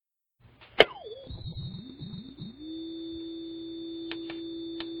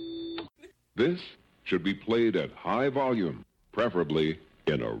This should be played at high volume, preferably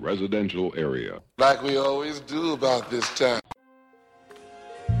in a residential area. Like we always do about this time.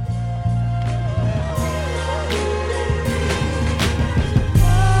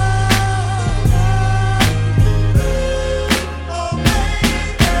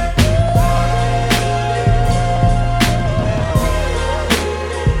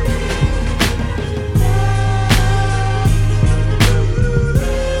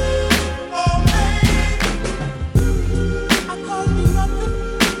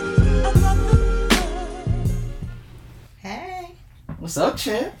 What's up,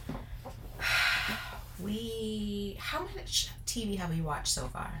 champ? How much TV have we watched so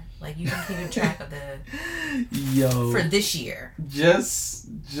far? Like, you can keep track of for this year. Just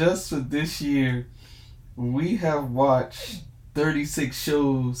for this year, we have watched 36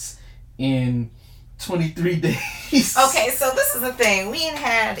 shows in 23 days. Okay, so this is the thing. We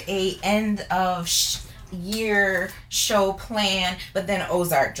had a end of year show plan, but then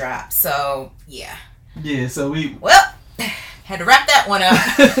Ozark dropped. So yeah. Yeah. So we. Well. Had to wrap that one up.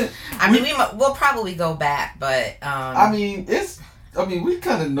 I mean, we'll probably go back, but we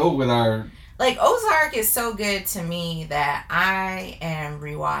kind of know what our Ozark is so good to me that I am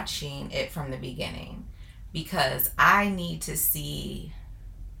rewatching it from the beginning because I need to see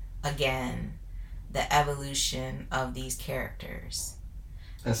again the evolution of these characters.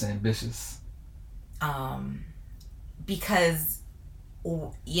 That's ambitious. Because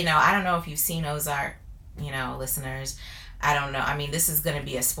I don't know if you've seen Ozark, listeners. I don't know. I mean, this is going to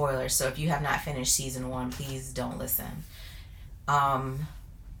be a spoiler, so if you have not finished season 1, please don't listen. Yeah,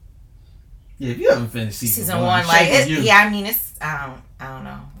 if you haven't finished season 1, it's I don't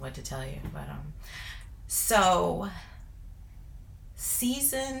know what to tell you, but so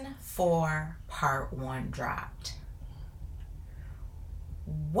season 4 part 1 dropped.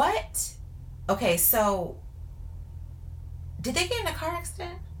 What? Okay, so did they get in a car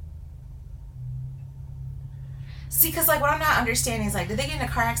accident? See, because, what I'm not understanding is, did they get in a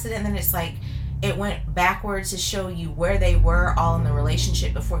car accident and then it's, it went backwards to show you where they were all in the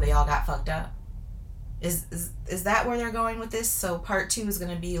relationship before they all got fucked up? Is that where they're going with this? So part 2 is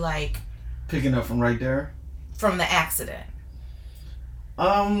going to be, picking up from right there? From the accident.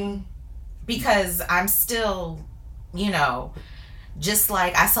 Because I'm still, just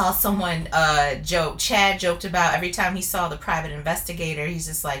like I saw someone Chad joked about every time he saw the private investigator, he's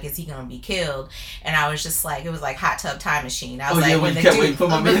just like, is he gonna be killed? And I was just like, it was like Hot Tub Time Machine. I was when the dude loses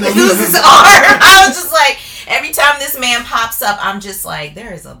his arm, I was just like, every time this man pops up, I'm just like,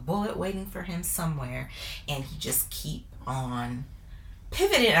 there is a bullet waiting for him somewhere, and he just keep on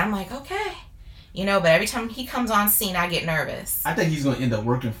pivoting. I'm like, okay, but every time he comes on scene, I get nervous. I think he's gonna end up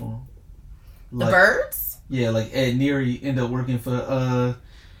working for him. The Birds. Yeah, Ed Neary ended up working for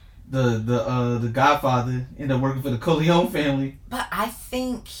the Godfather, ended up working for the Corleone family. But I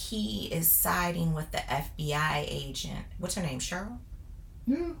think he is siding with the FBI agent. What's her name? Cheryl?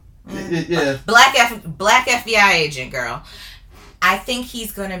 Yeah. Yeah. Black FBI agent girl. I think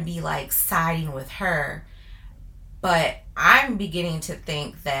he's gonna be siding with her. But I'm beginning to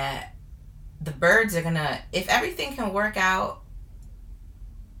think that the Birds are gonna, if everything can work out,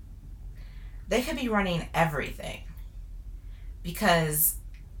 they could be running everything. Because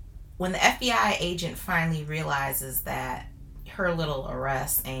when the FBI agent finally realizes that her little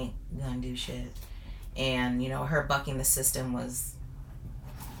arrest ain't gonna do shit, and, her bucking the system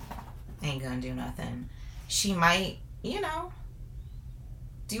ain't gonna do nothing, she might,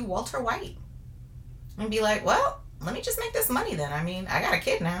 do Walter White. And be like, well, let me just make this money then. I mean, I got a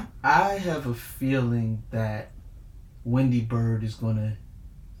kid now. I have a feeling that Wendy Bird is gonna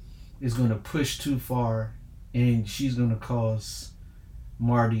push too far, and she's gonna cause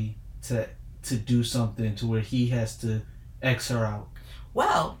Marty to do something to where he has to X her out.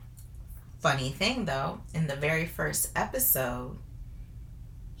 Well, funny thing though, in the very first episode,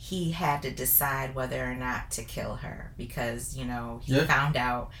 he had to decide whether or not to kill her because, he found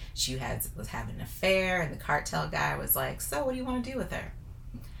out she was having an affair, and the cartel guy was like, so what do you want to do with her?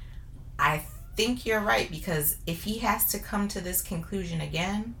 I think you're right, because if he has to come to this conclusion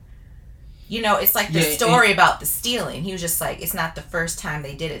again, it's like the story about the stealing. He was just like, it's not the first time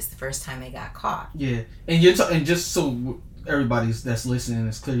they did it, it's the first time they got caught. Yeah, and and just so everybody that's listening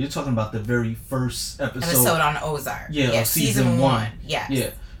is clear, you're talking about the very first episode on Ozark. Yeah, of season 1. Yes.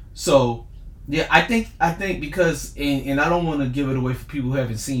 Yeah. So, yeah, I think because, and I don't want to give it away for people who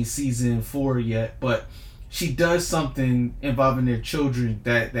haven't seen season 4 yet, but she does something involving their children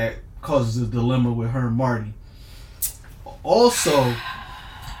that causes a dilemma with her and Marty. Also,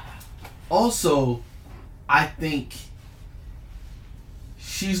 I think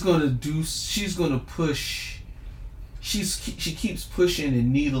she's gonna push. She keeps pushing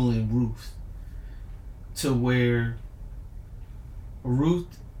and needling Ruth to where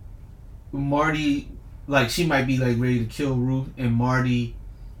Marty, like, she might be like ready to kill Ruth, and Marty,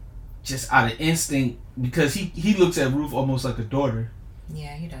 just out of instinct, because he looks at Ruth almost like a daughter.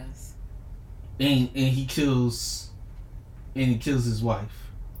 Yeah, he does. And he kills his wife.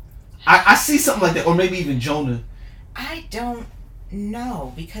 I see something like that, or maybe even Jonah. I don't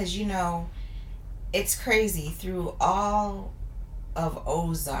know, because it's crazy. Through all of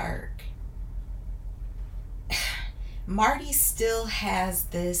Ozark, Marty still has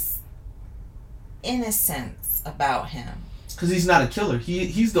this innocence about him. Because he's not a killer.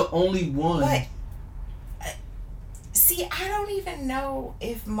 He's the only one. But see, I don't even know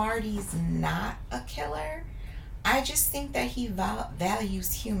if Marty's not a killer. I just think that he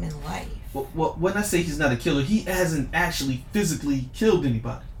values human life. Well, when I say he's not a killer, he hasn't actually physically killed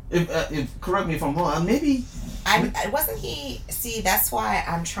anybody. If correct me if I'm wrong. Maybe wasn't he? See, that's why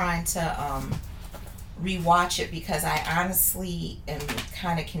I'm trying to rewatch it, because I honestly am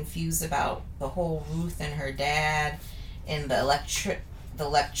kind of confused about the whole Ruth and her dad and the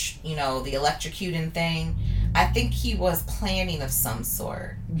electrocuting thing. I think he was planning of some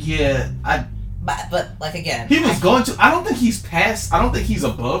sort. Yeah, But like, again, he was going to. I don't think he's past. I don't think he's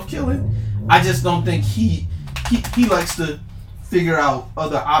above killing. I just don't think he likes to figure out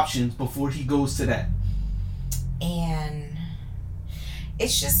other options before he goes to that. And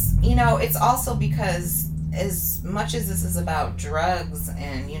it's just, it's also because as much as this is about drugs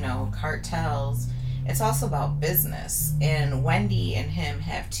and, cartels, it's also about business. And Wendy and him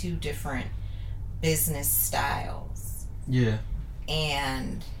have two different business styles. Yeah.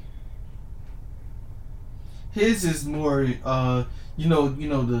 And his is more, the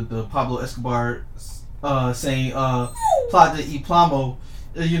Pablo Escobar saying, plata y plomo,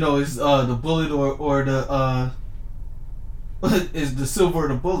 is the bullet or the, is the silver or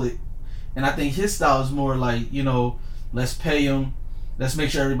the bullet. And I think his style is more like, let's pay him, let's make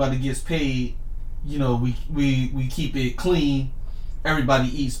sure everybody gets paid, we keep it clean, everybody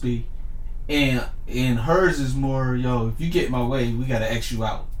eats big. And hers is more, if you get in my way, we gotta X you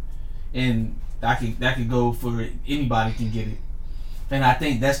out. And that could go for anybody can get it. And I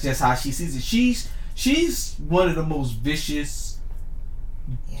think that's just how she sees it. She's one of the most vicious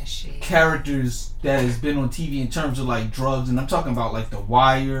characters that has been on TV in terms of like drugs, and I'm talking about like The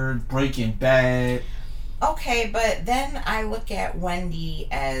Wire, Breaking Bad. Okay, but then I look at Wendy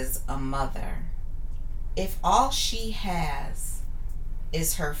as a mother. If all she has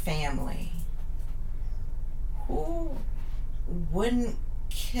is her family, who wouldn't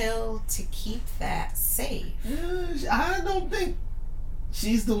kill to keep that safe? I don't think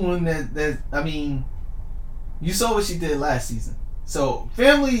she's the one that I mean, you saw what she did last season. So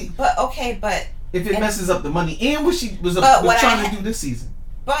family, but if it messes up the money and what she was trying to do this season.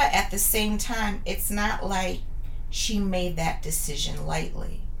 But at the same time, it's not like she made that decision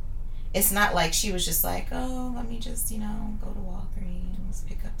lightly. It's not like she was just like, oh, let me just go to Walgreens,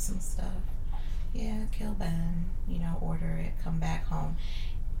 pick up some stuff. Yeah, kill Ben. Order it, come back home.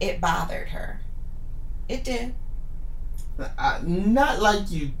 It bothered her. It did. Not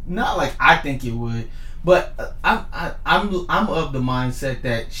like I think it would. But I'm of the mindset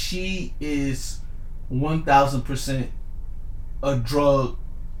that she is 1,000% a drug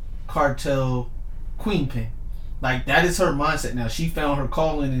cartel queenpin. Like, that is her mindset now. She found her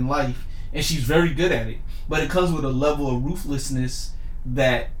calling in life, and she's very good at it. But it comes with a level of ruthlessness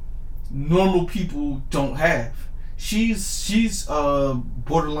that normal people don't have. She's a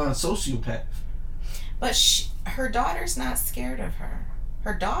borderline sociopath. But her daughter's not scared of her.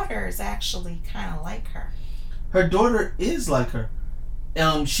 Her daughter is actually kind of like her. Her daughter is like her.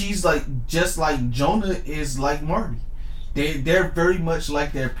 She's like, just like Jonah is like Marty. They're very much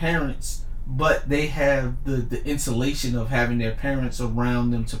like their parents, but they have the insulation of having their parents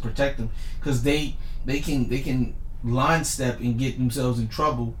around them to protect them, because they can line step and get themselves in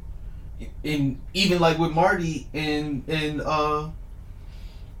trouble. And even like with Marty and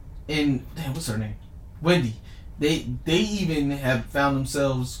what's her name? Wendy. They even have found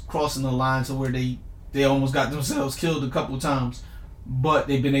themselves crossing the line to where they almost got themselves killed a couple of times, but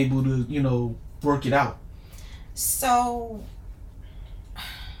they've been able to work it out. So,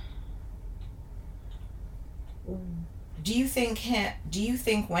 do you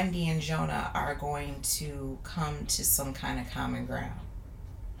think Wendy and Jonah are going to come to some kind of common ground?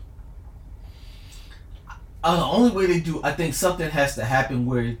 The only way they do, I think something has to happen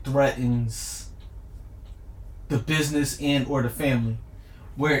where it threatens the business and or the family,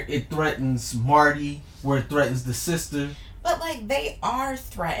 where it threatens Marty, where it threatens the sister. But like they are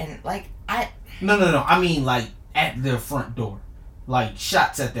threatened. Like No. I mean like at their front door, like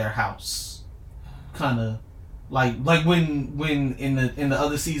shots at their house, kind of like when in the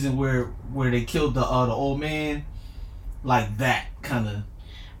other season where they killed the old man, like that kind of.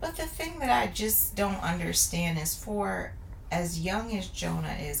 But the thing that I just don't understand is for as young as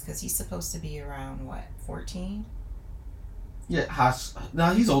Jonah is, because he's supposed to be around what 14. Yeah,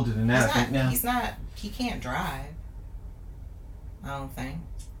 no, he's older than that. I think now he's not. He can't drive. I don't think.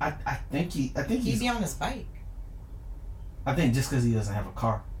 I think he'd be on his bike. I think just because he doesn't have a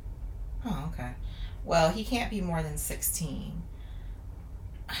car. Oh, okay. Well, he can't be more than 16.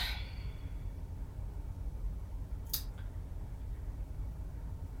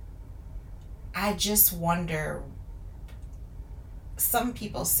 I just wonder. Some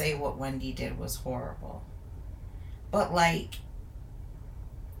people say what Wendy did was horrible. But, like,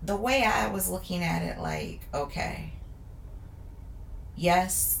 the way I was looking at it, like, okay,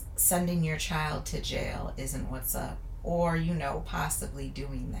 yes, sending your child to jail isn't what's up. Or, possibly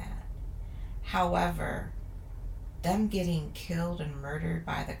doing that. However, them getting killed and murdered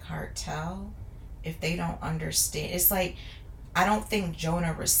by the cartel, if they don't understand, it's like, I don't think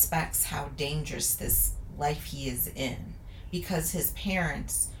Jonah respects how dangerous this life he is in because his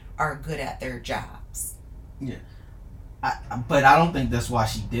parents are good at their jobs. Yeah. But I don't think that's why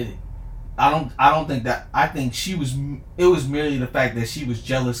she did it. I don't think that. I think it was merely the fact that she was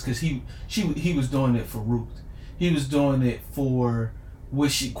jealous because he was doing it for Ruth. He was doing it for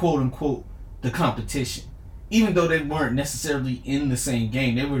what she quote unquote the competition. Even though they weren't necessarily in the same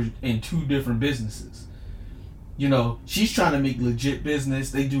game, they were in two different businesses. She's trying to make legit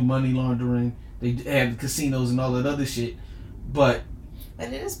business. They do money laundering. They have casinos and all that other shit. But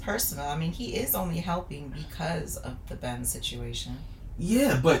it is personal. I mean, he is only helping because of the Ben situation.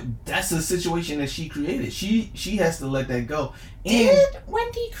 Yeah, but that's a situation that she created. She has to let that go. Did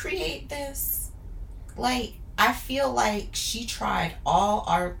Wendy create this? Like, I feel like she tried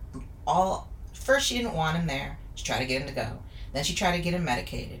first she didn't want him there. She tried to get him to go. Then she tried to get him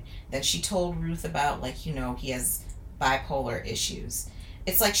medicated. Then she told Ruth about, like, he has bipolar issues.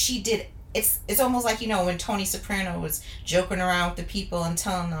 It's like she did. It's almost like, when Tony Soprano was joking around with the people and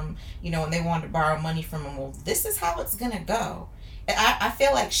telling them, when they wanted to borrow money from him, well, this is how it's going to go. I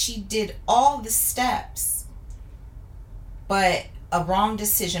feel like she did all the steps, but a wrong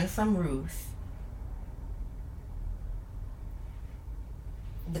decision from Ruth.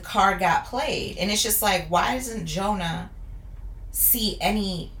 The card got played. And it's just like, why doesn't Jonah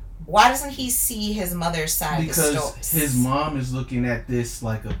why doesn't he see his mother's side of the story? Because his mom is looking at this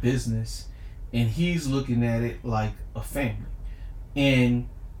like a business and he's looking at it like a family. And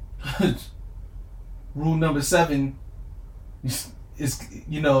rule number 7 is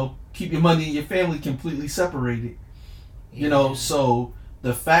keep your money and your family completely separated. So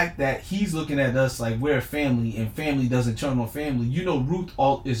the fact that he's looking at us like we're a family and family doesn't turn on family. Ruth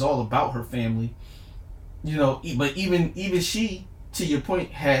is all about her family. But even she, to your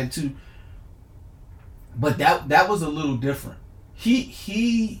point, had to. But that was a little different.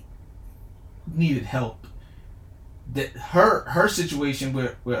 He needed help. That her situation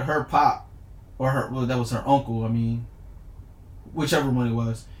with her pop, or that was her uncle. I mean, whichever one it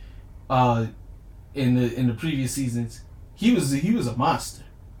was, in the previous seasons, he was a monster,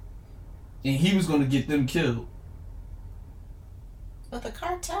 and he was going to get them killed. But the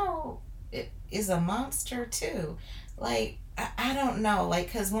cartel is a monster too. Like, I don't know, like,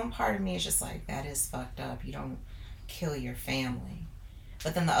 because one part of me is just like, that is fucked up. You don't kill your family.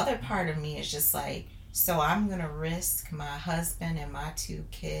 But then the other part of me is just like, so I'm going to risk my husband and my 2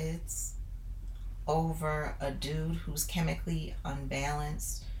 kids over a dude who's chemically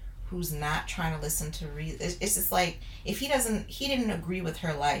unbalanced, who's not trying to listen to reason. It's just like, if he didn't agree with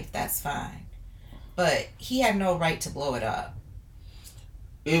her life, that's fine. But he had no right to blow it up.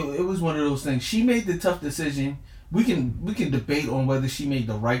 It was one of those things. She made the tough decision. We can debate on whether she made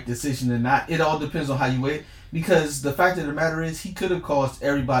the right decision or not. It all depends on how you weigh it. Because the fact of the matter is, he could have cost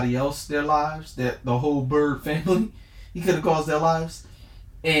everybody else their lives. That the whole Bird family, he could have cost their lives.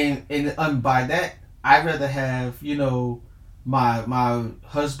 And by that, I'd rather have my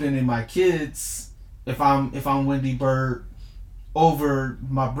husband and my kids if I'm Wendy Bird over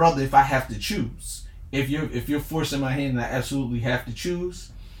my brother if I have to choose. If you're forcing my hand and I absolutely have to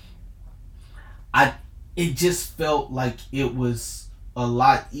choose, it just felt like it was a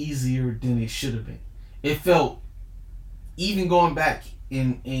lot easier than it should have been. It felt, even going back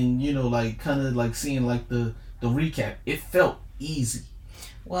in like kind of like seeing like the recap, it felt easy.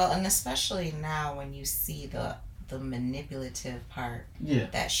 Well, and especially now when you see the manipulative part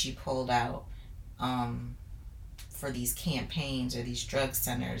that she pulled out for these campaigns or these drug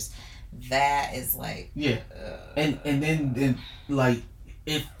centers, that is like and then like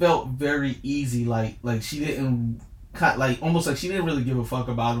it felt very easy, like she didn't almost like she didn't really give a fuck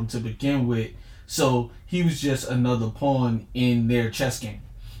about him to begin with, so he was just another pawn in their chess game.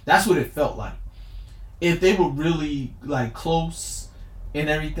 That's what it felt like. If they were really like close and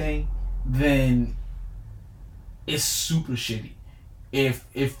everything, then it's super shitty. If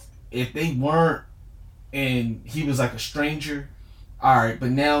they weren't and he was like a stranger, all right,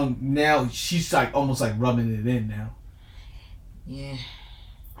 but now she's like almost like rubbing it in now. Yeah.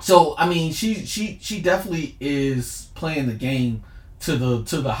 So I mean, she definitely is playing the game to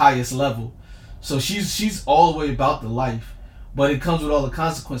the highest level. So she's all the way about the life, but it comes with all the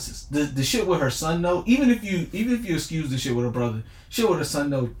consequences. The shit with her son though, even if you excuse the shit with her brother, shit with her son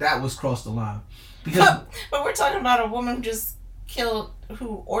though, that was crossed the line. Because but we're talking about a woman who just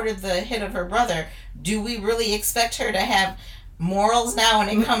who ordered the hit of her brother. Do we really expect her to have morals now when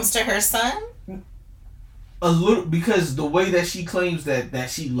it comes to her son? A little, because the way that she claims that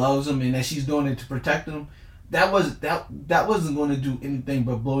she loves him and that she's doing it to protect him, that wasn't going to do anything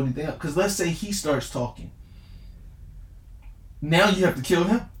but blow anything up. Because let's say he starts talking, now you have to kill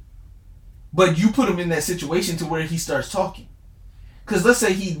him, but you put him in that situation to where he starts talking. Because let's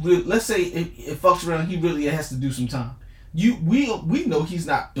say it fucks around, he really has to do some time. We know he's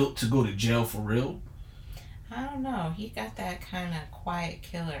not built to go to jail for real. I don't know. He got that kind of quiet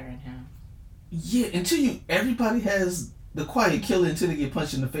killer in him. Yeah, everybody has the quiet killer until they get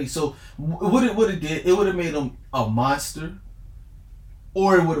punched in the face. So what it would have did, it would have made him a monster,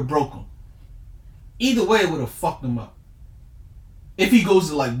 or it would have broke him. Either way, it would have fucked him up. If he goes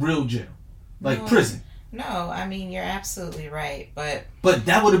to like real jail, like prison. No, I mean you're absolutely right, but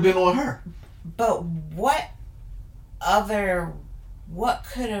that would have been on her. But what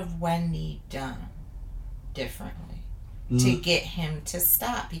could have Wendy done differently to get him to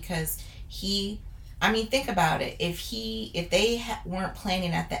stop? Because think about it. If they weren't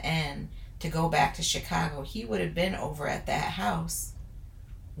planning at the end to go back to Chicago, he would have been over at that house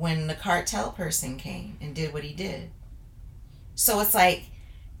when the cartel person came and did what he did. So it's like,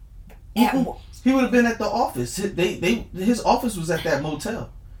 he would have been at the office. His office was at that motel.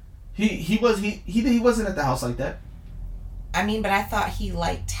 He wasn't at the house like that. I mean, but I thought he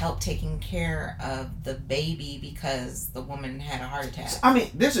helped taking care of the baby because the woman had a heart attack. I mean,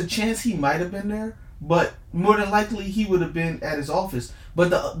 there's a chance he might have been there, but more than likely he would have been at his office. But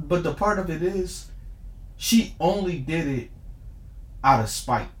the part of it is, she only did it out of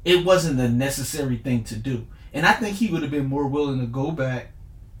spite. It wasn't a necessary thing to do, and I think he would have been more willing to go back,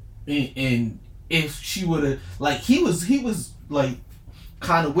 and if she would have he was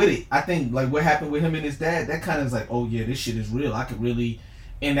kind of with it. I think what happened with him and his dad, that kind of is like, oh yeah, this shit is real. I could really,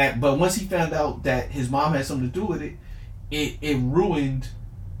 but once he found out that his mom had something to do with it, it ruined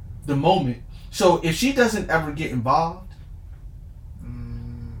the moment. So if she doesn't ever get involved,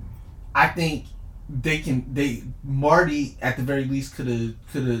 I think Marty at the very least could have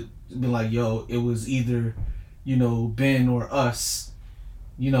been like, yo, it was either, Ben or us,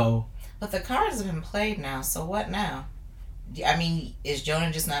 But the cards have been played now, so what now? I mean, is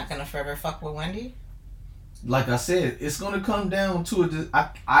Jonah just not gonna forever fuck with Wendy? Like I said, it's gonna come down to it.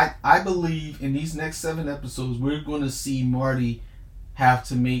 I believe in these next 7 episodes, we're gonna see Marty have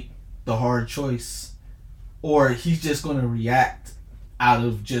to make the hard choice, or he's just gonna react out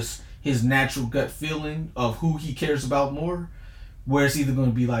of just his natural gut feeling of who he cares about more. Where it's either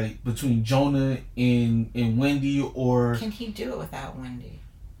gonna be between Jonah and Wendy, or can he do it without Wendy?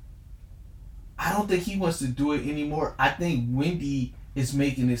 I don't think he wants to do it anymore. I think Wendy is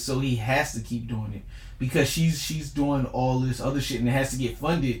making it so he has to keep doing it because she's doing all this other shit and it has to get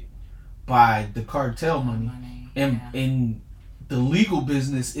funded by the cartel money. And the legal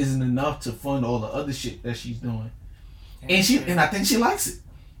business isn't enough to fund all the other shit that she's doing. And I think she likes it.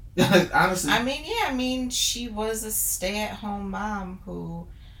 Honestly. I mean, she was a stay-at-home mom who,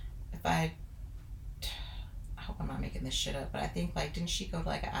 I hope I'm not making this shit up, but I think didn't she go to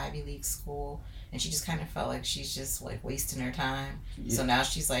an Ivy League school and she just kind of felt like she's just wasting her time. Yeah. So now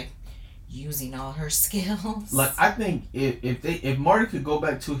she's using all her skills. I think if Marty could go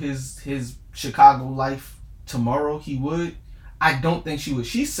back to his Chicago life tomorrow, he would. I don't think she would.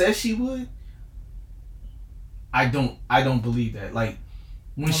 She says she would. I don't believe that.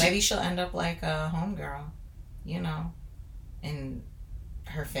 Maybe she'll end up like a homegirl, and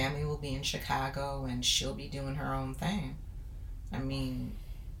her family will be in Chicago and she'll be doing her own thing. I mean,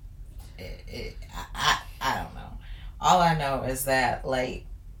 I don't know. All I know is that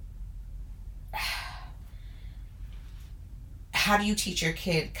how do you teach your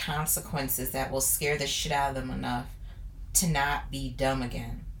kid consequences that will scare the shit out of them enough to not be dumb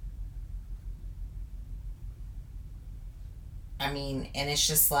again? I mean, and it's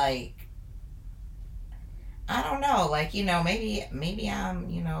just like, I don't know, like, you know, maybe I'm,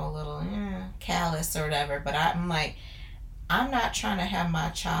 you know, a little callous or whatever, but I'm like, I'm not trying to have my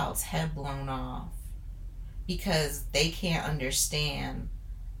child's head blown off because they can't understand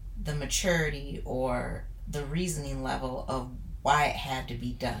the maturity or the reasoning level of why it had to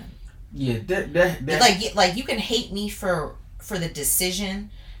be done. Yeah, that like you can hate me for the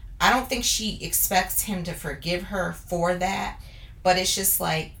decision. I don't think she expects him to forgive her for that, but it's just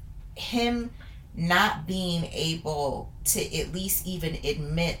like him not being able to at least even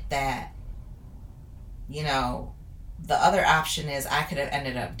admit that, you know, the other option is I could have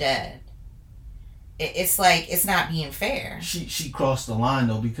ended up dead. It's like, it's not being fair. She crossed the line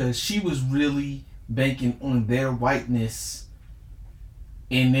though, because she was really banking on their whiteness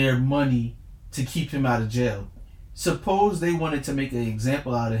and their money to keep him out of jail. Suppose they wanted to make an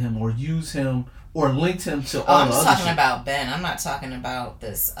example out of him or use him or linked him to all I'm the just other talking shit. about Ben. I'm not talking about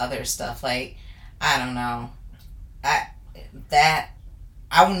this other stuff. Like, I don't know. I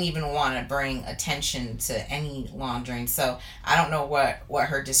wouldn't even want to bring attention to any laundering. So I don't know what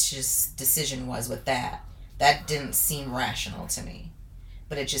her decision was with that. That didn't seem rational to me.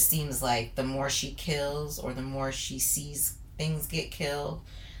 But it just seems like the more she kills or the more she sees things get killed,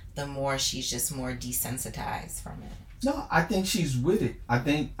 the more she's just more desensitized from it. No, I think she's with it. I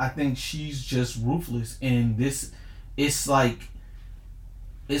think she's just ruthless, and this, it's like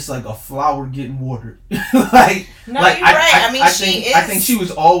a flower getting watered. You're right. I think she was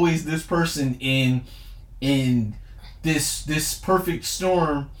always this person in this perfect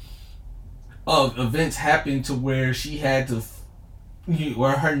storm of events happened to where she had to,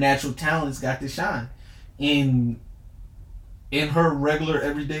 where her natural talents got to shine. In her regular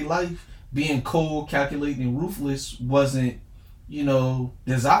everyday life, being cold, calculating, and ruthless wasn't,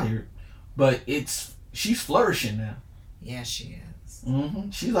 desired. But she's flourishing now. Yeah, she is.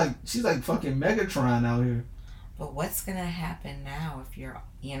 Mm-hmm. She's like fucking Megatron out here. But what's gonna happen now if you're,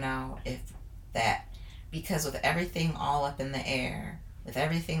 because with everything all up in the air, with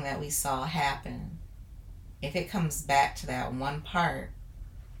everything that we saw happen, if it comes back to that one part,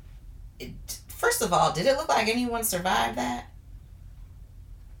 first of all, did it look like anyone survived that?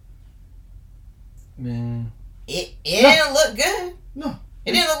 Man, it didn't look good. No,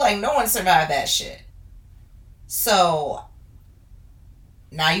 it didn't look like no one survived that shit. So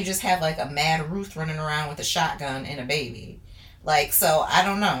now you just have like a mad Ruth running around with a shotgun and a baby. Like, so I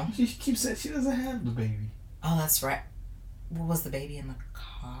don't know. She keeps saying she doesn't have the baby. Oh, that's right. Well, was the baby in the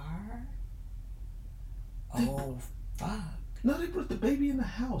car? Oh, fuck. No, they brought the baby in the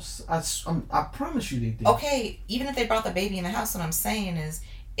house. I promise you they did. Okay, even if they brought the baby in the house, what I'm saying is,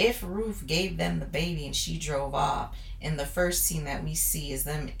 if Ruth gave them the baby and she drove off, and the first scene that we see is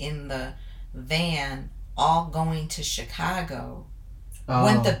them in the van all going to Chicago,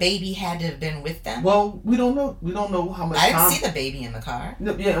 when the baby had to have been with them? Well, we don't know. We don't know how much time... time... I didn't see the baby in the car.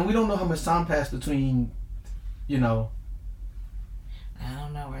 No, yeah, and we don't know how much time passed between, I don't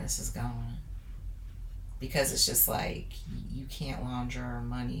know where this is going. Because it's just like, you can't launder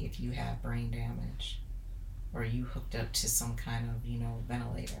money if you have brain damage. Or you hooked up to some kind of,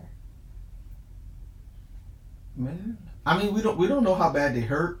 ventilator. Man, I mean, we don't know how bad they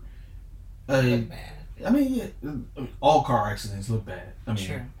hurt. Look bad. I mean, yeah, all car accidents look bad. I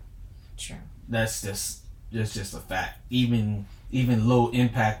mean, True. That's just a fact. Even low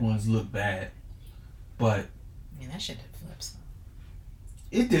impact ones look bad, but that shit did flips.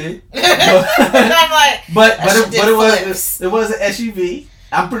 It did. I'm like, but it was an SUV.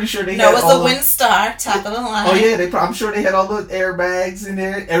 I'm pretty sure they had it was a Windstar, top of the line. Oh yeah, I'm sure they had all the airbags in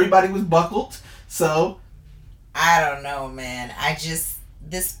there. Everybody was buckled. So I don't know, man.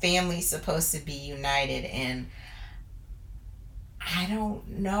 This family's supposed to be united, and I don't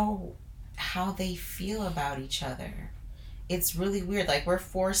know how they feel about each other. It's really weird. Like, we're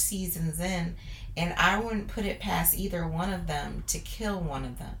 4 seasons in, and I wouldn't put it past either one of them to kill one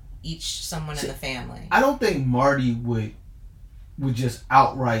of them, someone in the family. I don't think Marty would just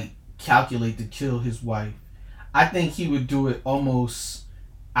outright calculate to kill his wife. I think he would do it almost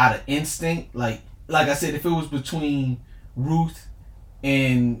out of instinct. Like I said, if it was between Ruth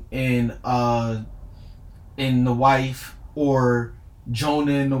and the wife, or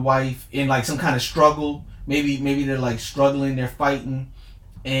Jonah and the wife in like some kind of struggle, maybe they're like struggling, they're fighting,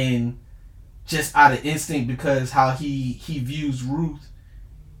 and just out of instinct, because how he views Ruth,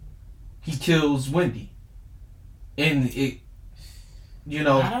 he kills Wendy. And it, I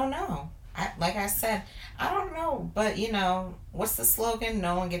don't know. Like I said, I don't know, but what's the slogan?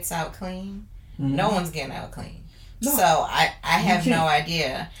 No one gets out clean. Mm-hmm. No one's getting out clean. No. So I have no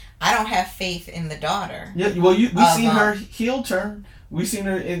idea. I don't have faith in the daughter. Yeah, well, we seen her heel turn. We seen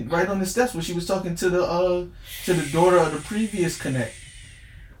her right on the steps when she was talking to the daughter of the previous Connect.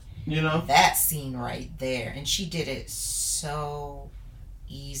 That scene right there, and she did it so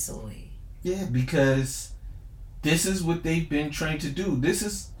easily. Yeah, because this is what they've been trained to do. This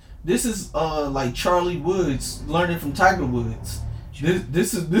is like Charlie Woods learning from Tiger Woods.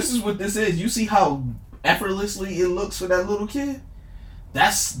 This is what this is. You see how effortlessly it looks for that little kid?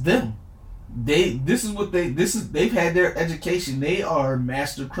 That's them. They've had their education. They are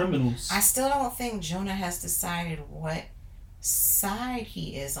master criminals. I still don't think Jonah has decided what side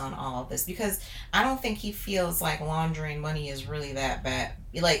he is on all of this, because I don't think he feels like laundering money is really that bad.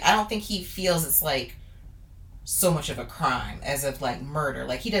 Like, I don't think he feels it's like so much of a crime as of like murder.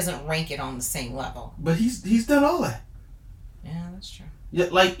 Like, he doesn't rank it on the same level. But he's done all that. Yeah, that's true. Yeah,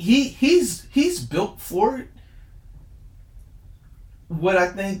 like he's built for it. What I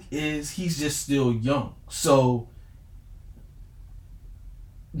think is he's just still young. So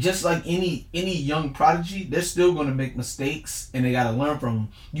just like any young prodigy, they're still going to make mistakes, and they got to learn from them.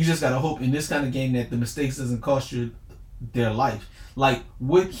 You just got to hope in this kind of game that the mistakes doesn't cost you their life. Like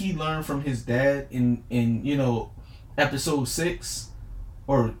what he learned from his dad in episode 6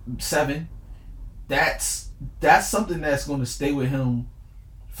 or 7. That's something that's going to stay with him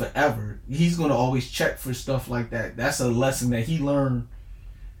forever. He's going to always check for stuff like that. That's a lesson that he learned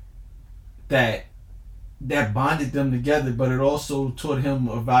that bonded them together, but it also taught him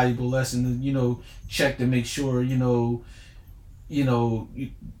a valuable lesson to, check to make sure, that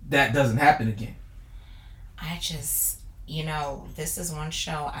doesn't happen again. I just, this is one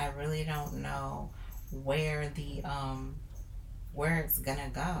show I really don't know where it's gonna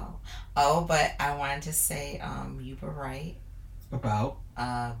go. Oh, but I wanted to say, you were right. About?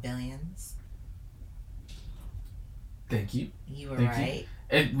 Billions. Thank you. You were right. You.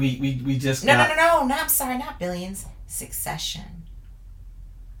 And we just No, I'm sorry, not Billions. Succession.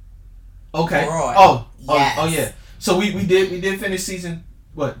 Okay. Roy. Oh, yes. Yeah. So we did finish season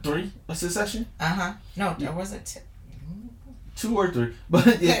 3 of Succession? No, or was it 2 or 3?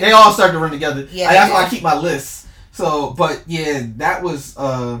 But yeah, they all start to run together. Yeah. That's why I keep my list. So, but yeah, that was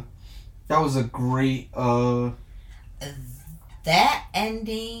a great that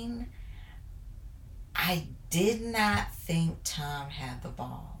ending. I did not think Tom had the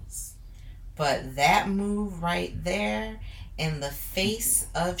balls, but that move right there in the face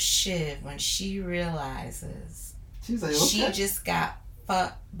of Shiv when she realizes she's like, okay. She just got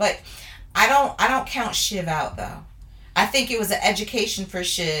fucked. But I don't count Shiv out though. I think it was an education for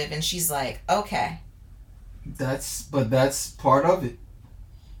Shiv, and she's like, okay. That's part of it.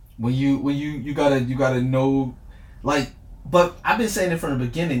 When you gotta know, like. But I've been saying it from the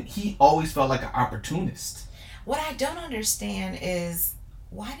beginning. He always felt like an opportunist. What I don't understand is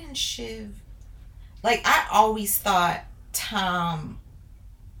why didn't Shiv... Like, I always thought Tom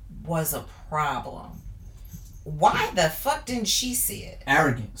was a problem. Why the fuck didn't she see it?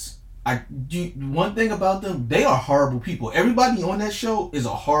 Arrogance. One thing about them, they are horrible people. Everybody on that show is a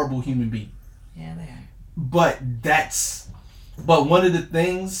horrible human being. Yeah, they are. But one of the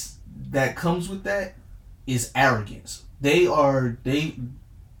things that comes with that is arrogance. She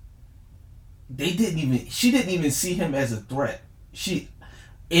didn't even see him as a threat.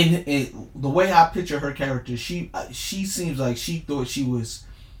 In the way I picture her character, she seems like she thought she was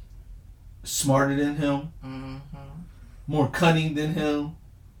smarter than him, more cunning than him,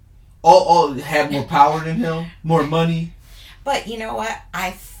 all had more power than him, more money. But you know what?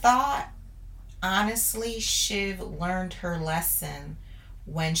 I thought, honestly, Shiv learned her lesson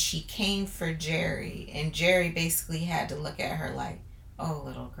when she came for Jerry, and Jerry basically had to look at her like, "Oh,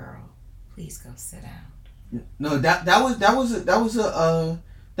 little girl, please go sit down." No, that was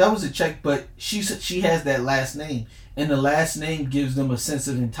a check, but she has that last name, and the last name gives them a sense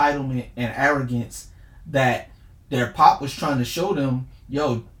of entitlement and arrogance that their pop was trying to show them.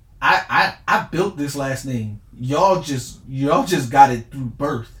 Yo, I built this last name. Y'all just got it through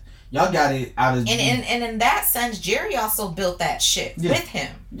birth. Y'all got it out of... And in that sense, Jerry also built that shit with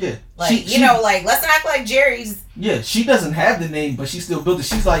him. Yeah. Like, let's not act like Jerry's... Yeah, she doesn't have the name, but she still built it.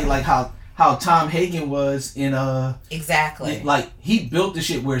 She's like how Tom Hagen was in... Exactly. Like, he built the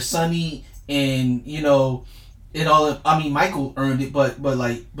shit where Sonny and, Michael earned it, but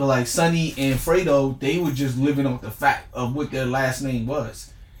Sonny and Fredo, they were just living off the fact of what their last name was.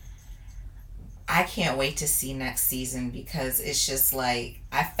 I can't wait to see next season because it's just like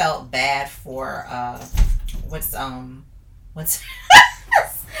I felt bad for what's I'm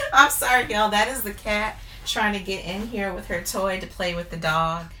sorry, y'all. That is the cat trying to get in here with her toy to play with the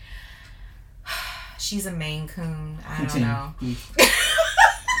dog. She's a Maine Coon. I don't know.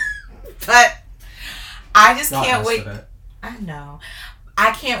 But I just can't wait. I know.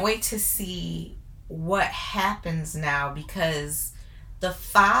 I can't wait to see what happens now, because the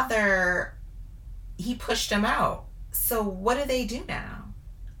father, he pushed him out. So what do they do now?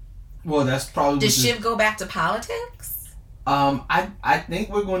 Well, that's probably... Does Shiv go back to politics? I think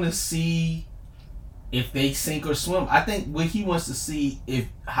we're going to see if they sink or swim. I think what he wants to see if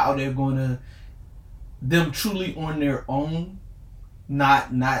how they're going to... them truly on their own,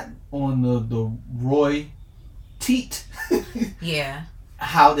 not on the Roy teat. Yeah.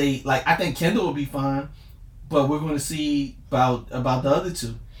 How they, like, I think Kendall will be fine, but we're going to see about the other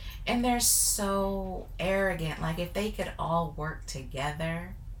two. And they're so arrogant. Like, if they could all work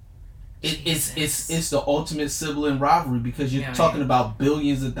together, it's the ultimate sibling rivalry, because you're talking about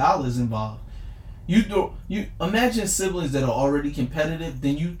billions of dollars involved. You imagine siblings that are already competitive,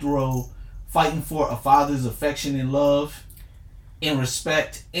 then you throw fighting for a father's affection and love and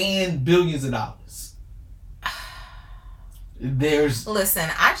respect and billions of dollars. Listen,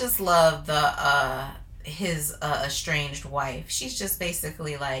 I just love his estranged wife. She's just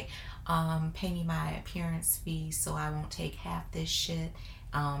basically like, pay me my appearance fee so I won't take half this shit,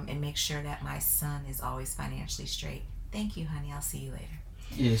 and make sure that my son is always financially straight. Thank you, honey. I'll see you later.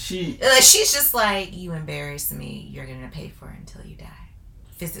 Yeah, she's just like, you embarrass me, you're gonna pay for it until you die.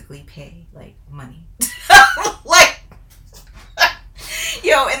 Physically pay, like, money. Like,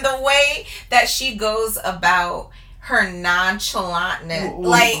 yo, and the way that she goes about her nonchalantness,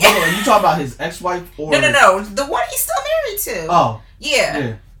 like... Hold on, you talking about his ex-wife? Or... No, the one he's still married to. Oh.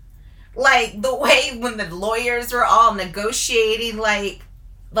 Yeah. Like, the way when the lawyers were all negotiating, like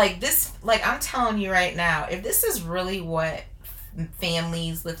this, like, I'm telling you right now, if this is really what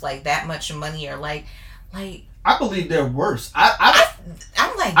families with, like, that much money are like... I believe they're worse. I'm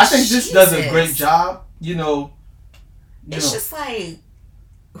like, I think Jesus. This does a great job. It's just like,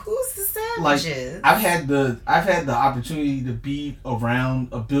 who's the savages? Like, I've had the opportunity to be around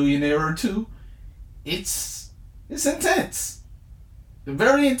a billionaire or two. It's intense,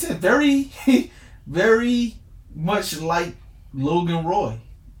 very intense, very very much like Logan Roy.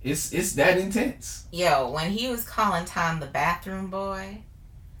 It's that intense. Yo, when he was calling Tom the bathroom boy.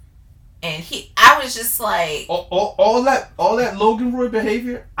 And I was just like... All that Logan Roy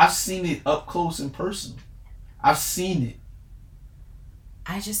behavior, I've seen it up close and personal. I've seen it.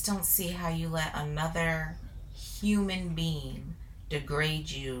 I just don't see how you let another human being degrade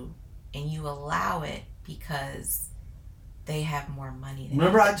you, and you allow it because they have more money than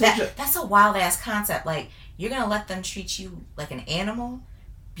Remember, I told you... That's a wild-ass concept. Like, you're going to let them treat you like an animal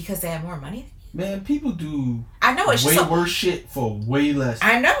because they have more money than you? Man, people do it's way worse shit for way less.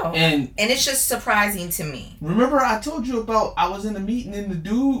 I know. And it's just surprising to me. Remember I told you about, I was in a meeting and the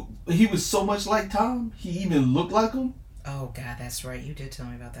dude, he was so much like Tom, he even looked like him. Oh God, that's right. You did tell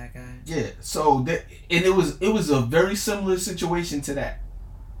me about that guy. Yeah. So it was a very similar situation to that.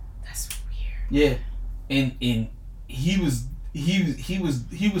 That's weird. Yeah. And he was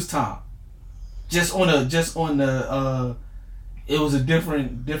Tom. Just on the it was a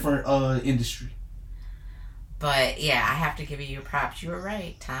different industry. But yeah, I have to give you your props. You were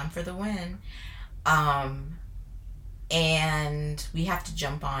right. Time for the win. And we have to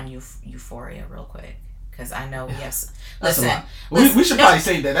jump on Euphoria real quick, because I know we have. Listen, we should probably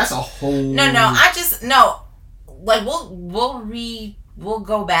say that. That's a whole. No. Like we'll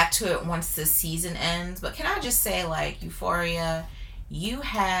go back to it once the season ends. But can I just say, like, Euphoria, you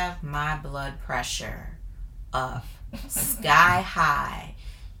have my blood pressure up sky high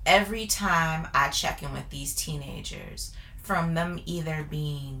every time I check in with these teenagers, from them either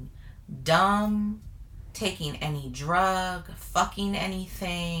being dumb, taking any drug, fucking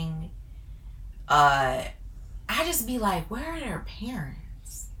anything. I just be like, where are their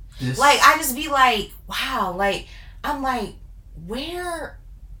parents? Like, I just be like, wow, like, I'm like, where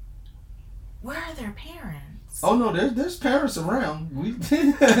are their parents? Oh no, there's parents around.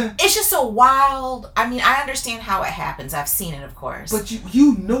 It's just so wild. I mean, I understand how it happens. I've seen it, of course. But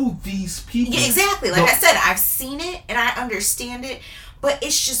you know these people. Yeah, exactly. Like I said, I've seen it and I understand it. But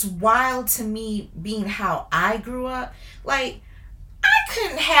it's just wild to me, being how I grew up. Like, I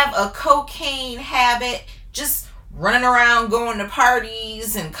couldn't have a cocaine habit, just running around going to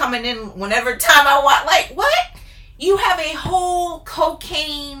parties and coming in whenever time I want. Like, what? You have a whole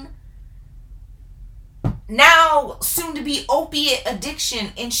cocaine, now soon to be opiate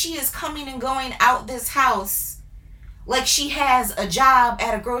addiction, and she is coming and going out this house like she has a job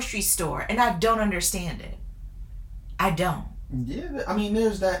at a grocery store, and I don't understand it. I don't. Yeah, I mean,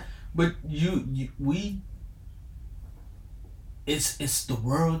 there's that, but we it's the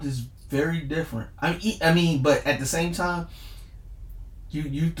world is very different. I mean, but at the same time,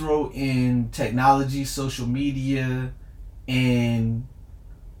 you throw in technology, social media, and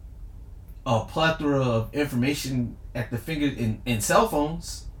a plethora of information at the finger in cell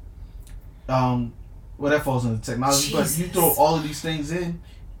phones. Well, that falls under technology, Jesus. But you throw all of these things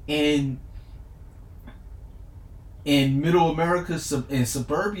in Middle America and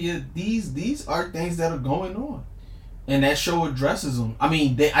suburbia. These are things that are going on, and that show addresses them. I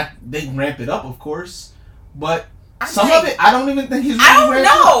mean, they ramp it up, of course, but. Some of it, I don't even think he's really I don't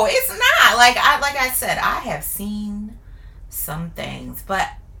know. It's not. Like I said, I have seen some things, but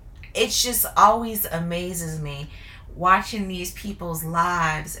it just always amazes me watching these people's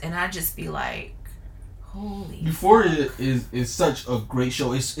lives, and I just be like, holy. Euphoria is such a great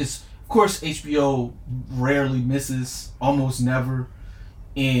show. It's of course HBO rarely misses, almost never,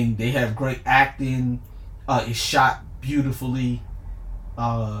 and they have great acting. It's shot beautifully.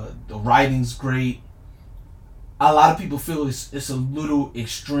 The writing's great. A lot of people feel it's a little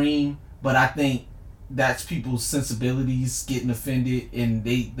extreme, but I think that's people's sensibilities getting offended, and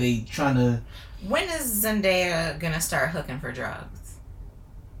they trying to. When is Zendaya gonna start hooking for drugs?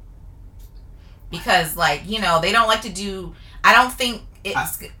 Because they don't like to do. I don't think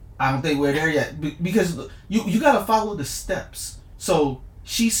it's. I don't think we're there yet because you gotta follow the steps. So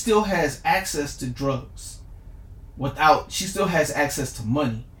she still has access to drugs, she still has access to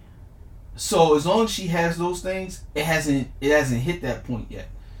money. So as long as she has those things, it hasn't hit that point yet.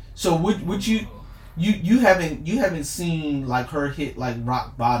 So would you haven't seen like her hit like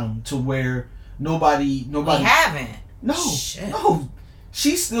rock bottom to where nobody we haven't. No.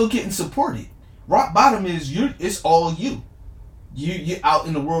 She's still getting supported. Rock bottom is it's all you. You're out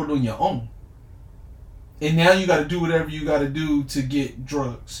in the world on your own. And now you got to do whatever you got to do to get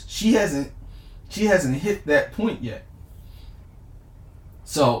drugs. She hasn't hit that point yet.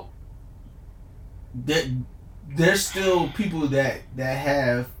 So there's still people that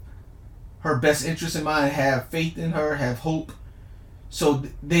have her best interest in mind, have faith in her, have hope. So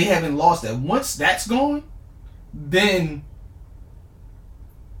they haven't lost that. Once that's gone, then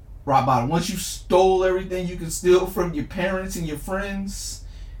rock bottom. Once you stole everything you can steal from your parents and your friends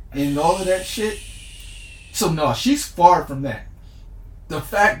and all of that shit. So no, she's far from that. The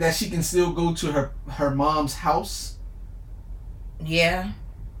fact that she can still go to her mom's house. Yeah.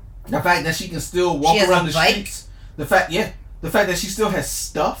 The fact that she can still walk around the streets. The fact that she still has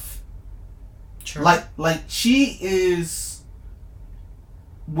stuff. True. Like she is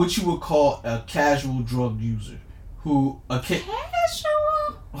what you would call a casual drug user. Casual?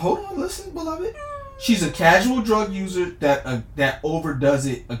 Hold on, listen, beloved. She's a casual drug user that overdoes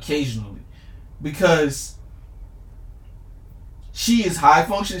it occasionally. Because she is high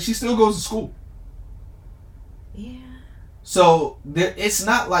functioning. She still goes to school. Yeah. So it's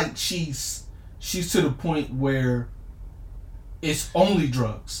not like she's to the point where it's only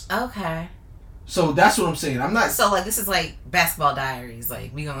drugs. Okay. So that's what I'm saying. I'm not. So this is like Basketball Diaries.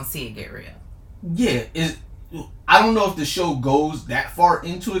 Like we gonna see it get real. Yeah. I don't know if the show goes that far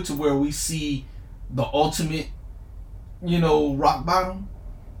into it to where we see the ultimate, rock bottom.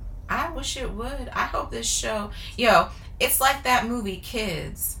 I wish it would. I hope this show, it's like that movie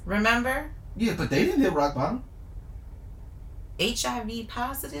Kids. Remember? Yeah, but they didn't hit rock bottom. HIV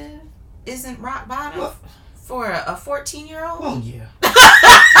positive isn't rock bottom for a 14-year-old? Well, yeah.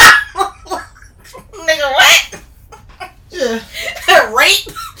 Nigga, what? Yeah. Rape?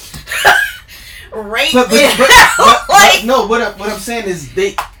 Rape? But no, what I'm saying is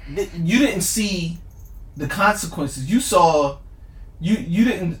you didn't see the consequences. You saw, you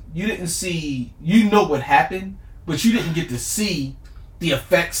didn't see, what happened, but you didn't get to see the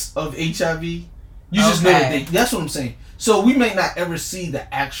effects of HIV. You just know that that's what I'm saying. So we may not ever see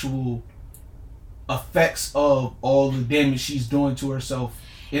the actual effects of all the damage she's doing to herself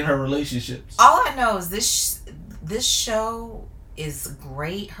in her relationships. All I know is this show is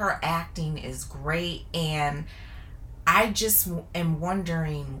great. Her acting is great, and I just am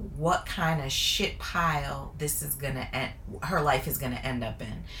wondering what kind of shit pile this is gonna her life is gonna end up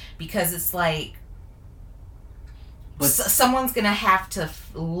in, because it's like someone's gonna have to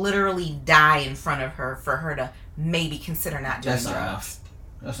literally die in front of her for her to maybe consider not doing drugs.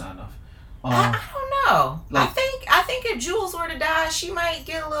 That's not enough. I don't know. I think if Jules were to die, she might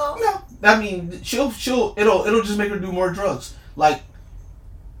get a little. No, I mean it'll just make her do more drugs. Like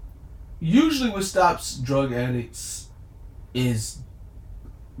usually what stops drug addicts is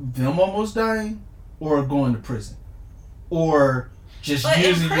them almost dying or going to prison or just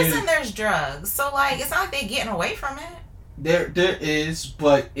using it. But in prison there's drugs, so it's not like they're getting away from it. There is,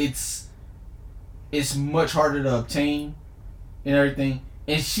 but it's much harder to obtain. and everything,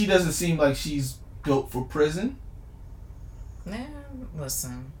 and she doesn't seem like she's built for prison. Yeah,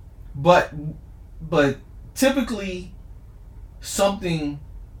 listen. But typically, something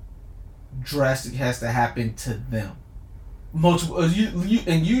drastic has to happen to them. Multiple,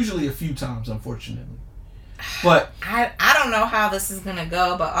 and usually a few times, unfortunately. But I don't know how this is gonna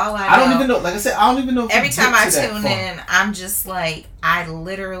go, but I don't even know. Like I said, I don't even know. Every time I tune in, I'm just like, I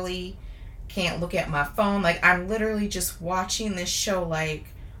literally can't look at my phone. Like, I'm literally just watching this show. Like,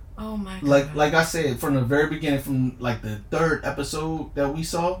 oh my god. Like I said from the very beginning, from like the 3rd episode that we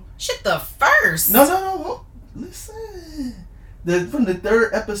saw. Shit, the first. No. Listen, from the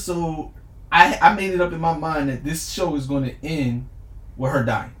 3rd episode, I made it up in my mind that this show is going to end with her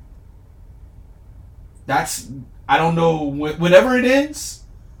dying. I don't know, whenever it ends,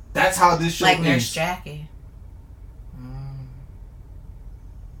 that's how this show ends. Like Nurse Jackie.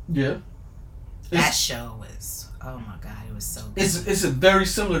 Yeah. That show was, oh my god, it was so good. It's a very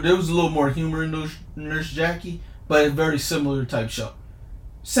similar, there was a little more humor in Nurse Jackie, but a very similar type show.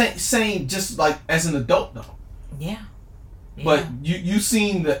 Same, just like as an adult though. Yeah. But you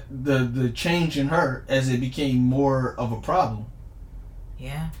seen the change in her as it became more of a problem.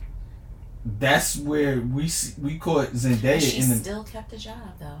 Yeah. That's where we caught Zendaya. She still kept the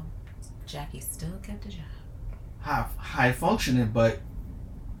job though. Jackie still kept the job. High functioning, but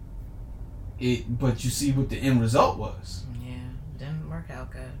you see what the end result was. Yeah, didn't work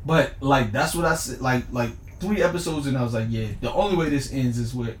out good. But like that's what I said. Like 3 episodes and I was like, yeah, the only way this ends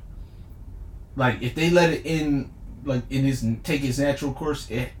is with, like, if they let it end, like take its natural course,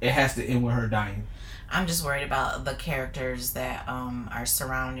 it has to end with her dying. I'm just worried about the characters that are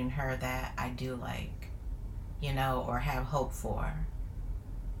surrounding her that I do like, or have hope for,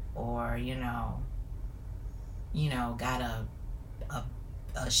 or got a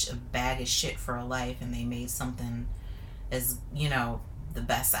bag of shit for a life and they made something as the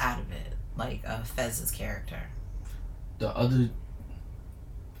best out of it, like Fez's character. I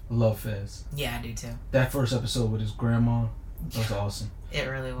love Fez. Yeah, I do too. That first episode with his grandma was awesome. It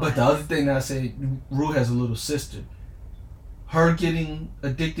really was. But the other thing that I said, Rue has a little sister. Her getting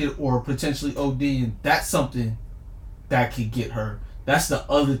addicted or potentially ODing, that's something that could get her. That's the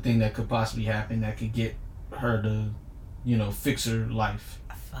other thing that could possibly happen that could get her to, fix her life.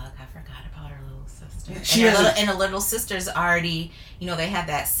 Fuck, I forgot about her little sister. Yeah, and the little sister's already, they had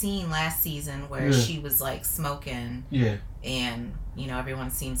that scene last season where she was like smoking. Yeah. And,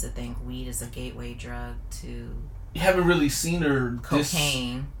 everyone seems to think weed is a gateway drug to... You haven't really seen her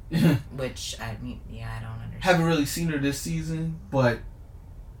cocaine, which I don't understand. Haven't really seen her this season, but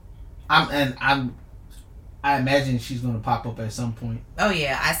I imagine she's gonna pop up at some point. Oh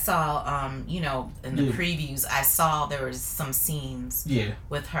yeah, I saw in the previews I saw there was some scenes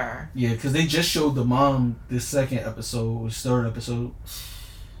with her. Yeah, because they just showed the mom this 2nd episode or 3rd episode.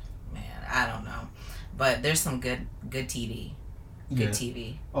 Man, I don't know, but there's some good TV. Good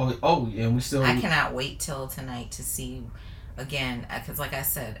TV. Oh, yeah, and we still... I cannot wait till tonight to see, again, because like I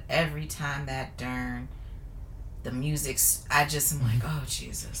said, every time that the music's, I'm like, oh,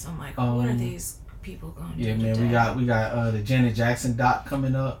 Jesus. I'm like, what are these people going to do man, today? we got the Janet Jackson doc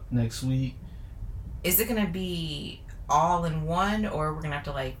coming up next week. Is it going to be all in one, or we're going to have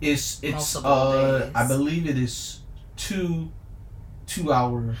to, like, it's multiple days? I believe it is 2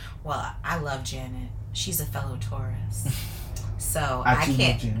 hour. Well, I love Janet. She's a fellow Taurus. So I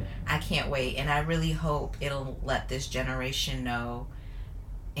can't wait, and I really hope it'll let this generation know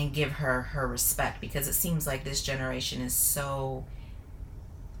and give her respect, because it seems like this generation is so,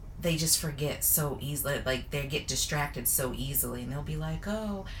 they just forget so easily, like they get distracted so easily, and they'll be like,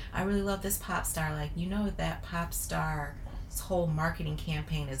 oh, I really love this pop star, like that pop star's whole marketing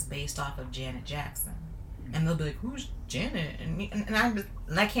campaign is based off of Janet Jackson, and they'll be like, who's Janet? And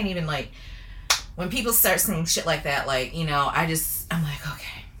I can't even, like, when people start saying shit like that, like, I'm like,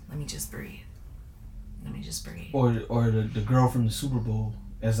 okay, let me just breathe. Or the girl from the Super Bowl,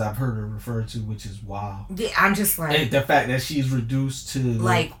 as I've heard her referred to, which is wow. Yeah, I'm just like... And the fact that she's reduced to...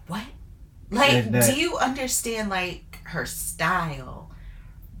 Like, what? Like, do you understand, like, her style,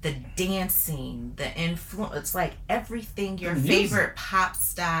 the dancing, the influence, like, everything your favorite pop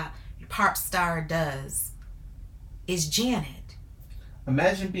star does is Janet.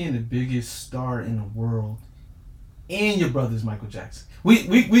 Imagine being the biggest star in the world, and your brother's Michael Jackson. We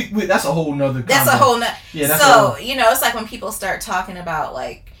that's a whole nother. That's a whole nother. Yeah. That's so it's like when people start talking about,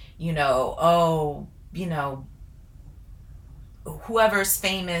 like, whoever's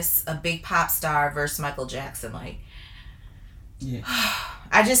famous, a big pop star versus Michael Jackson. Like, yeah.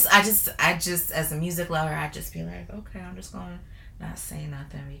 I just as a music lover, I just be like, okay, I'm just gonna not say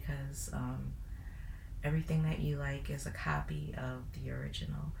nothing, because Everything That You Like is a copy of the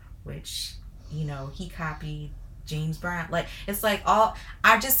original, which, you know, he copied James Brown. Like, it's like all,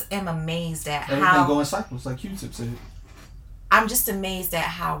 I just am amazed at everything how... go in cycles, like Q-Tip said. I'm just amazed at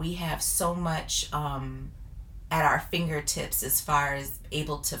how we have so much at our fingertips as far as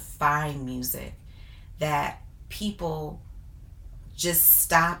able to find music, that people just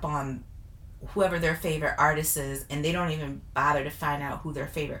stop on whoever their favorite artist is, and they don't even bother to find out who their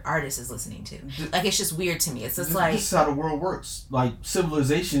favorite artist is listening to. Like, it's just weird to me. It's just like... This is how the world works. Like,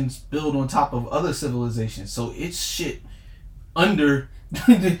 civilizations build on top of other civilizations. So it's shit under...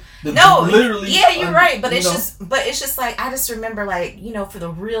 literally... Yeah, you're right. But it's just like, I just remember, like, you know, for the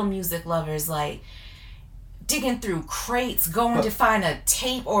real music lovers, like, digging through crates, going to find a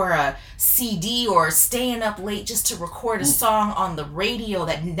tape or a CD, or staying up late just to record a song on the radio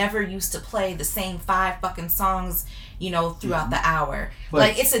that never used to play the same 5 fucking songs, you know, throughout the hour. But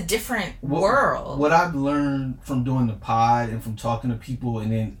like, it's a different world. What I've learned from doing the pod and from talking to people, and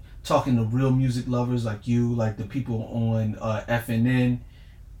then talking to real music lovers like you, like the people on FNN,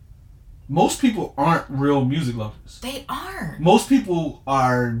 most people aren't real music lovers. They aren't. Most people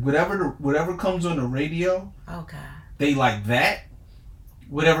are whatever comes on the radio. Oh God. They like that.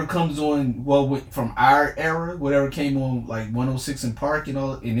 Whatever comes on, from our era, whatever came on like 106 and Park and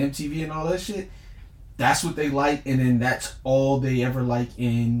all, and MTV and all that shit. That's what they like, and then that's all they ever like,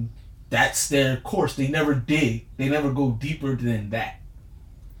 and that's their course. They never dig. They never go deeper than that.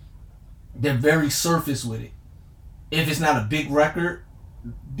 They're very surface with it. If it's not a big record,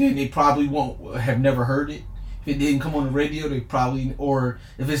 then they probably won't have never heard it. If it didn't come on the radio, they probably, or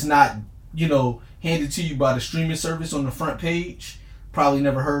if it's not, you know, handed to you by the streaming service on the front page, probably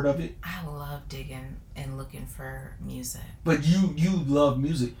never heard of it. I love digging and looking for music. But you love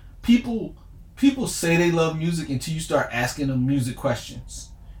music. People say they love music until you start asking them music questions,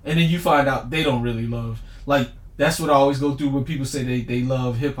 and then you find out they don't really love. Like, that's what I always go through when people say they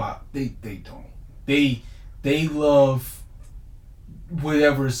love hip hop. They don't. They love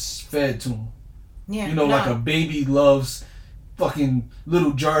whatever's fed to them. Yeah, you know, like a baby loves fucking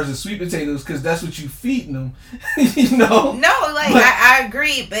little jars of sweet potatoes because that's what you feeding them. You know? No, like, I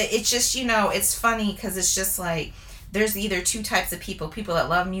agree, but it's just, you know, it's funny because it's just like, there's either two types of people that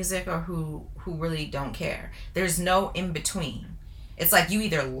love music or who really don't care. There's no in between. It's like you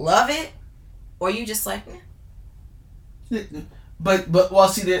either love it or you just like, eh. But well,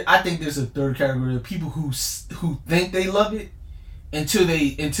 see, I think there's a third category of people who think they love it until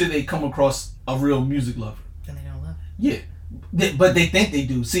they come across a real music lover. Then they don't love it. Yeah. But they think they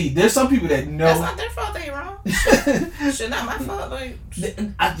do. See, there's some people that know. That's not their fault. They wrong. Shit, not my fault. Like,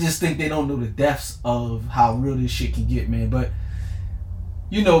 I just think they don't know the depths of how real this shit can get, man. But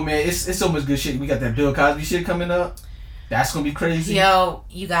you know, man, it's so much good shit. We got that Bill Cosby shit coming up. That's gonna be crazy. Yo,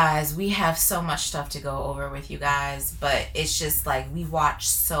 you guys, we have so much stuff to go over with you guys, but it's just like we watch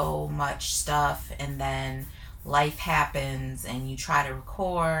so much stuff, and then life happens, and you try to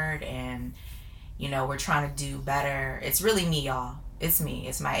record, and you know, we're trying to do better. It's really me, y'all. It's me.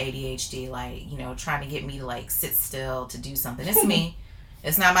 It's my ADHD, like, you know, trying to get me to like sit still to do something. It's me.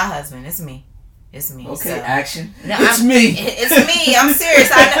 It's not my husband. It's me. It's me. Okay, so, action. No, it's me. It's me. I'm serious.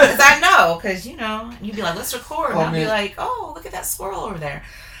 I know. Because, you know, you'd be like, let's record. And I'll be like, oh, look at that squirrel over there.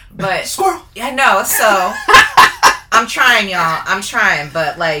 But squirrel. I know. So I'm trying, y'all. I'm trying.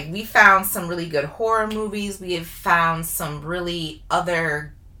 But, like, we found some really good horror movies. We have found some really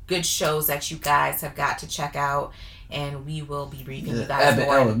other good shows that you guys have got to check out. And we will be briefing you guys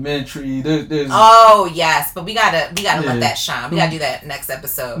more. Elementary. There's oh yes, but we gotta let that shine. We gotta do that next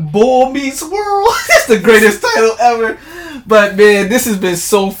episode. Boy Meets World. That's the greatest title ever. But man, this has been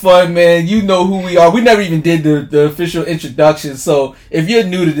so fun, man. You know who we are. We never even did the official introduction. So if you're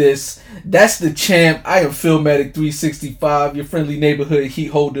new to this, that's the champ. I am Philmatic 365, your friendly neighborhood heat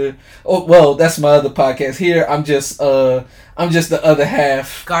holder. Oh well, that's my other podcast. Here, I'm just the other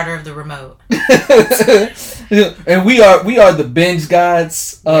half. Garter of the remote. And we are the binge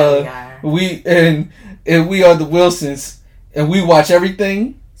gods. We are the Wilsons, and we watch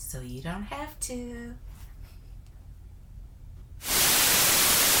everything. So you don't have to.